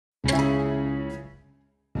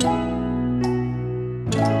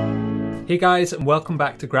Hey guys, and welcome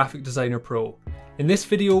back to Graphic Designer Pro. In this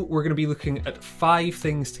video, we're going to be looking at 5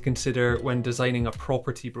 things to consider when designing a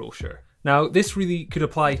property brochure. Now, this really could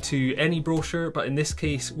apply to any brochure, but in this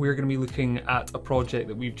case, we're going to be looking at a project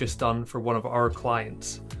that we've just done for one of our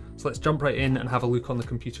clients. So let's jump right in and have a look on the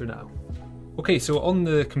computer now. Okay, so on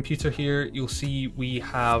the computer here, you'll see we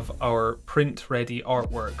have our print-ready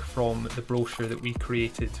artwork from the brochure that we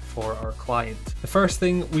created for our client. The first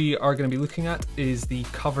thing we are going to be looking at is the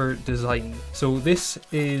cover design. So this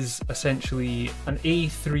is essentially an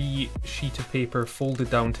A3 sheet of paper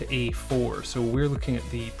folded down to A4. So we're looking at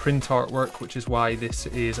the print artwork, which is why this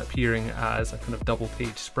is appearing as a kind of double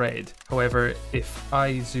page spread. However, if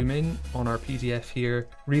I zoom in on our PDF here,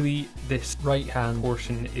 really this right-hand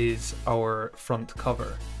portion is our front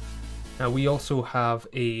cover. Now we also have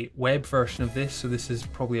a web version of this, so this is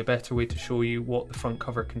probably a better way to show you what the front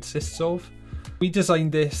cover consists of. We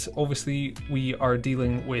designed this, obviously we are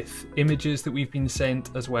dealing with images that we've been sent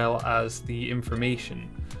as well as the information.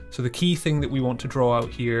 So the key thing that we want to draw out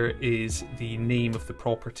here is the name of the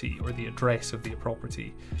property or the address of the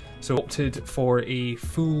property. So opted for a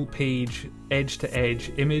full page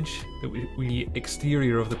edge-to-edge image that we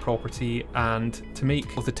exterior of the property, and to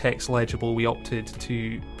make all the text legible we opted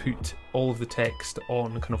to put all of the text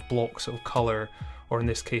on kind of blocks of colour, or in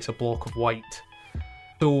this case a block of white.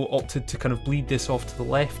 So opted to kind of bleed this off to the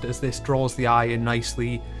left as this draws the eye in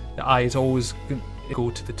nicely. The eye is always going to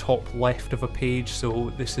go to the top left of a page,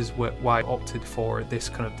 so this is why I opted for this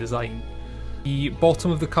kind of design. The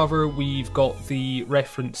bottom of the cover, we've got the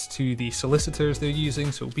reference to the solicitors they're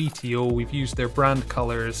using, so BTO, we've used their brand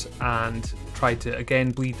colours and tried to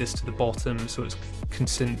again bleed this to the bottom so it's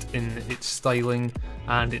consistent in its styling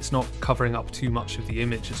and it's not covering up too much of the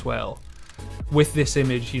image as well. With this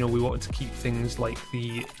image, we wanted to keep things like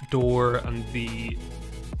the door and the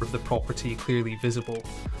property clearly visible.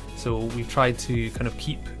 So we've tried to kind of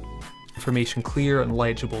keep information clear and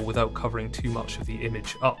legible without covering too much of the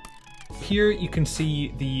image up. Here you can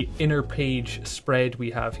see the inner page spread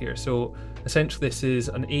we have here. So essentially this is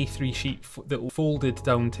an A3 sheet that folded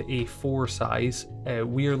down to A4 size.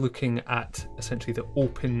 We're looking at essentially the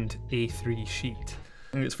opened A3 sheet.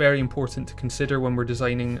 And it's very important to consider when we're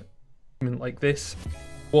designing like this.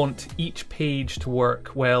 We want each page to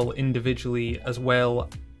work well individually as well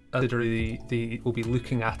as we'll be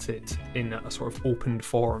looking at it in a sort of opened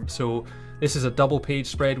form. So this is a double page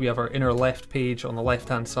spread. We have our inner left page on the left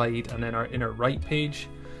hand side and then our inner right page.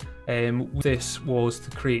 This was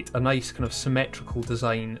to create a nice kind of symmetrical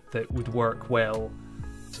design that would work well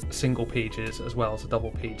single pages as well as a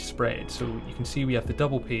double page spread. So you can see we have the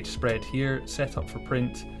double page spread here set up for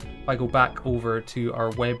print. If I go back over to our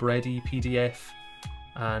web ready PDF,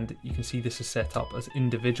 and you can see this is set up as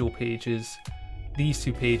individual pages. These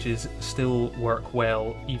two pages still work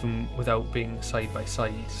well even without being side by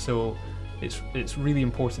side, so it's really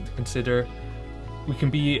important to consider. We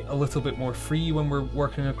can be a little bit more free when we're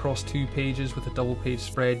working across 2 pages with a double page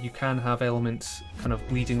spread. You can have elements kind of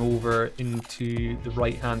bleeding over into the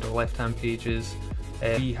right hand or left hand pages.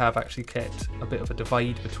 We have actually kept a bit of a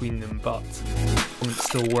divide between them, but it's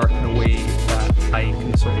still work in a way that I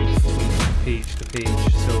can sort of flip page to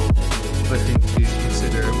page, so the thing to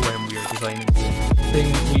consider when we are designing. The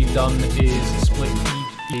thing we've done is split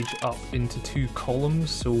each page up into 2 columns,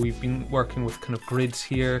 so we've been working with kind of grids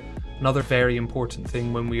here. Another very important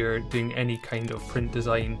thing when we are doing any kind of print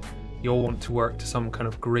design, you all want to work to some kind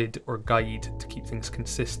of grid or guide to keep things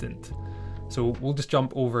consistent. So we'll just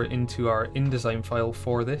jump over into our InDesign file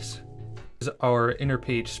for this. This is our inner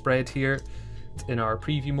page spread here in our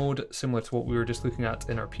preview mode, similar to what we were just looking at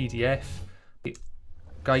in our PDF.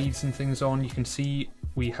 Guides and things on, you can see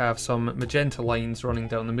we have some magenta lines running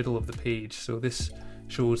down the middle of the page. So this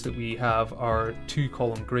shows that we have our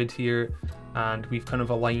 2-column grid here, and we've kind of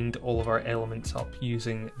aligned all of our elements up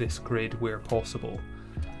using this grid where possible.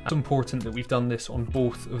 It's important that we've done this on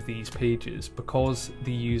both of these pages because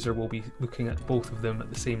the user will be looking at both of them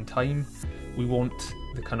at the same time. We want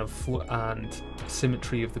the kind of flow and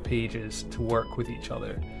symmetry of the pages to work with each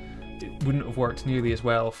other. It wouldn't have worked nearly as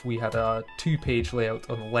well if we had a 2-page layout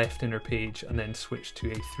on the left inner page and then switched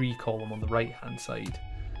to a 3-column on the right hand side.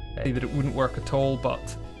 I say that it wouldn't work at all,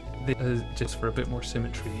 but this is just for a bit more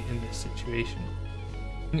symmetry in this situation.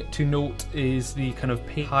 To note is the kind of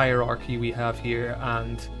page hierarchy we have here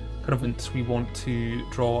and kind of events we want to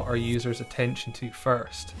draw our users' attention to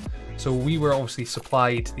first. So we were obviously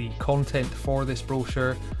supplied the content for this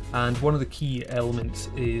brochure, and one of the key elements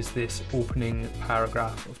is this opening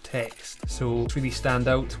paragraph of text. So to really stand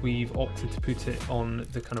out, we've opted to put it on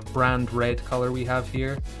the kind of brand red colour we have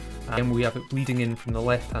here, And we have it bleeding in from the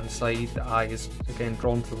left hand side. The eye is again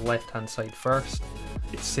drawn to the left hand side first.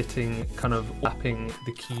 It's sitting kind of lapping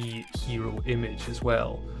the key hero image as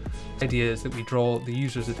well. The idea is that we draw the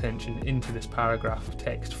user's attention into this paragraph of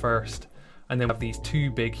text first, and then we have these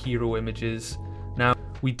two big hero images. Now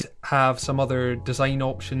we have some other design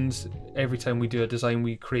options. Every time we do a design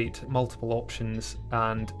we create multiple options,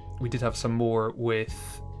 and we did have some more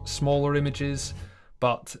with smaller images,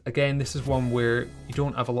 but again this is one where you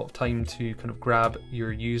don't have a lot of time to kind of grab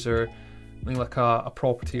your user. Something like a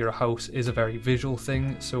property or a house is a very visual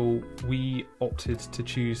thing, so we opted to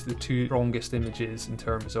choose the two strongest images in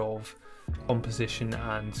terms of composition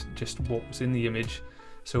and just what was in the image.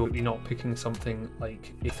 So we're not picking something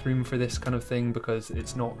like a bathroom for this kind of thing because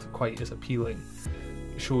it's not quite as appealing.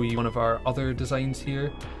 I'll show you one of our other designs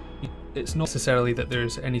here. It's not necessarily that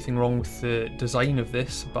there's anything wrong with the design of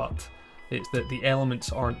this, but it's that the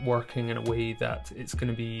elements aren't working in a way that it's going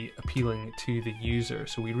to be appealing to the user.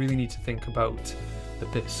 So we really need to think about the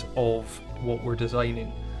bits of what we're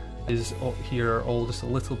designing. Here are all just a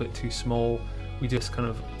little bit too small. We do this kind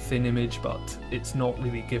of thin image, but it's not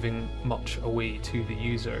really giving much away to the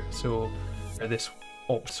user. So this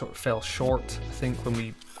sort of fell short. I think when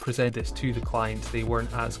we presented this to the client, they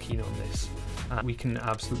weren't as keen on this. And we can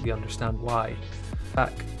absolutely understand why.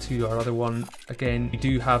 Back to our other one, again we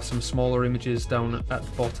do have some smaller images down at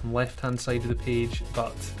the bottom left hand side of the page,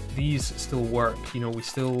 but these still work. You know, we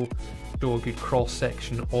still show a good cross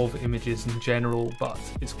section of images in general, but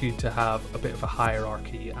it's good to have a bit of a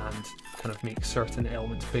hierarchy and kind of make certain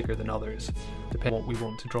elements bigger than others, depending on what we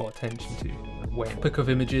want to draw attention to and when. Pick of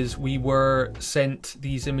images, we were sent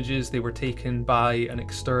these images, they were taken by an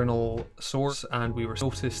external source, and we were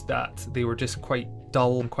noticed that they were just quite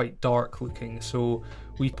dull and quite dark looking, so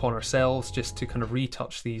we upon ourselves just to kind of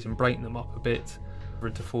retouch these and brighten them up a bit.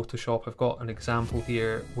 Into Photoshop, I've got an example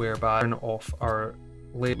here whereby turn off our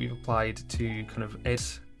layer we've applied to kind of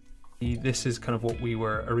edit. This is kind of what we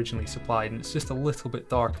were originally supplied, and it's just a little bit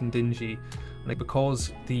dark and dingy. And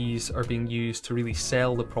because these are being used to really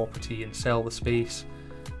sell the property and sell the space,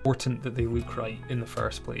 it's important that they look right in the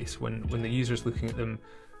first place. When the user's looking at them,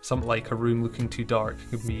 something like a room looking too dark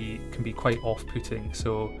can be quite off-putting.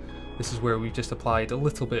 So this is where we've just applied a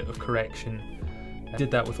little bit of correction. I did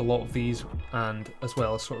that with a lot of these, and as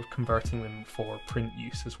well as sort of converting them for print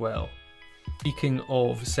use as well. Speaking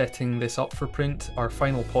of setting this up for print, our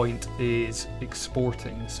final point is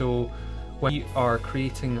exporting. So when we are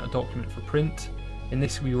creating a document for print, in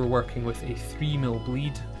this we were working with a 3mm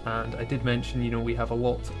bleed, and I did mention, you know, we have a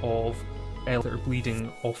lot of elements that are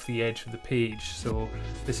bleeding off the edge of the page, so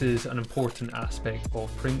this is an important aspect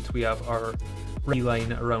of print. We have our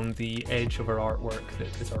line around the edge of our artwork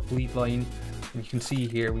that is our bleed line, and you can see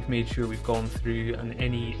here we've made sure we've gone through, and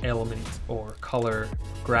any element or colour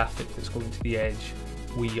graphic that's going to the edge,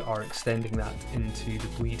 we are extending that into the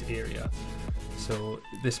bleed area. So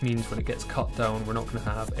this means when it gets cut down, we're not going to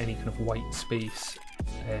have any kind of white space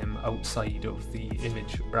outside of the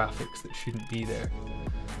image graphics that shouldn't be there.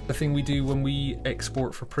 The thing we do when we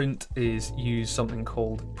export for print is use something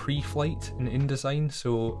called pre-flight in InDesign.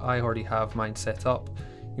 So I already have mine set up.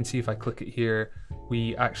 You can see if I click it here,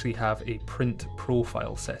 we actually have a print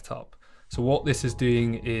profile set up. So what this is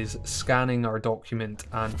doing is scanning our document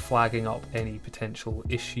and flagging up any potential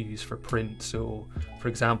issues for print. So for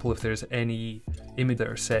example, if there's any image that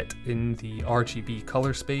are set in the RGB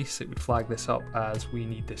color space, it would flag this up as we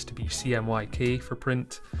need this to be CMYK for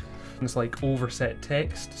print. Things like overset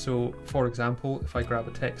text. So for example, if I grab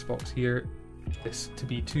a text box here, this to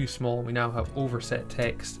be too small, we now have overset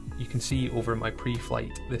text. You can see over my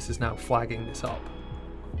pre-flight, this is now flagging this up.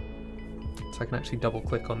 So I can actually double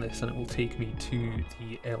click on this and it will take me to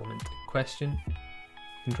the element in question. You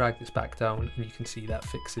can drag this back down and you can see that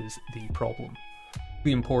fixes the problem.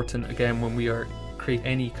 Really important, again, when we are creating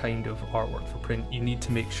any kind of artwork for print, you need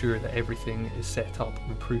to make sure that everything is set up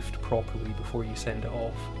and proofed properly before you send it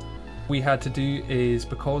off. What we had to do is,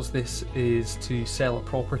 because this is to sell a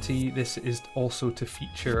property, this is also to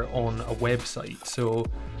feature on a website. So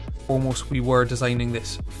almost we were designing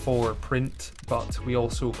this for print, but we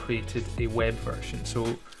also created a web version.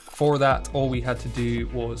 So for that, all we had to do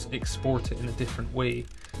was export it in a different way.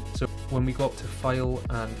 So when we got to File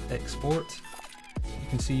and Export, you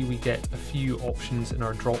can see we get a few options in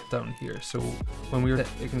our drop down here. So when we were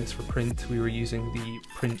making this for print, we were using the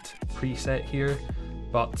print preset here,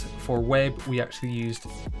 but for web we actually used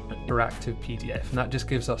an interactive PDF, and that just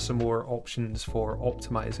gives us some more options for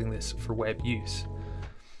optimizing this for web use.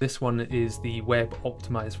 This one is the web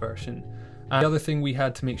optimized version, And the other thing we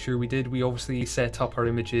had to make sure we did, we obviously set up our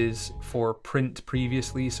images for print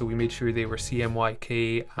previously, so we made sure they were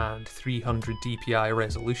CMYK and 300 DPI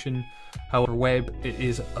resolution. However, web, it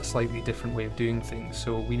is a slightly different way of doing things,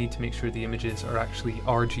 so we need to make sure the images are actually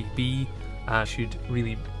RGB and should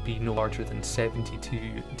really be no larger than 72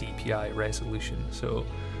 DPI resolution. So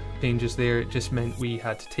changes there, it just meant we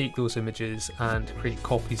had to take those images and create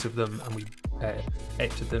copies of them, and we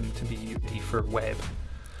edited them to be ready for web.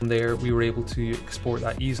 From there we were able to export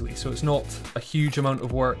that easily, so it's not a huge amount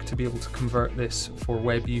of work to be able to convert this for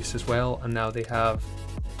web use as well, and now they have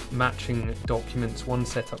matching documents, one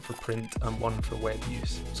set up for print and one for web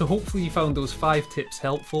use. So hopefully you found those 5 tips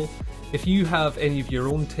helpful. If you have any of your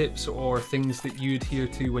own tips or things that you adhere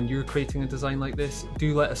to when you're creating a design like this,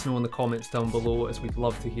 do let us know in the comments down below, as we'd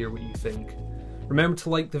love to hear what you think. Remember to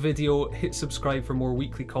like the video, hit subscribe for more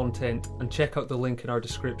weekly content, and check out the link in our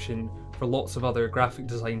description for lots of other graphic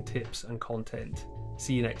design tips and content.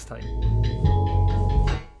 See you next time.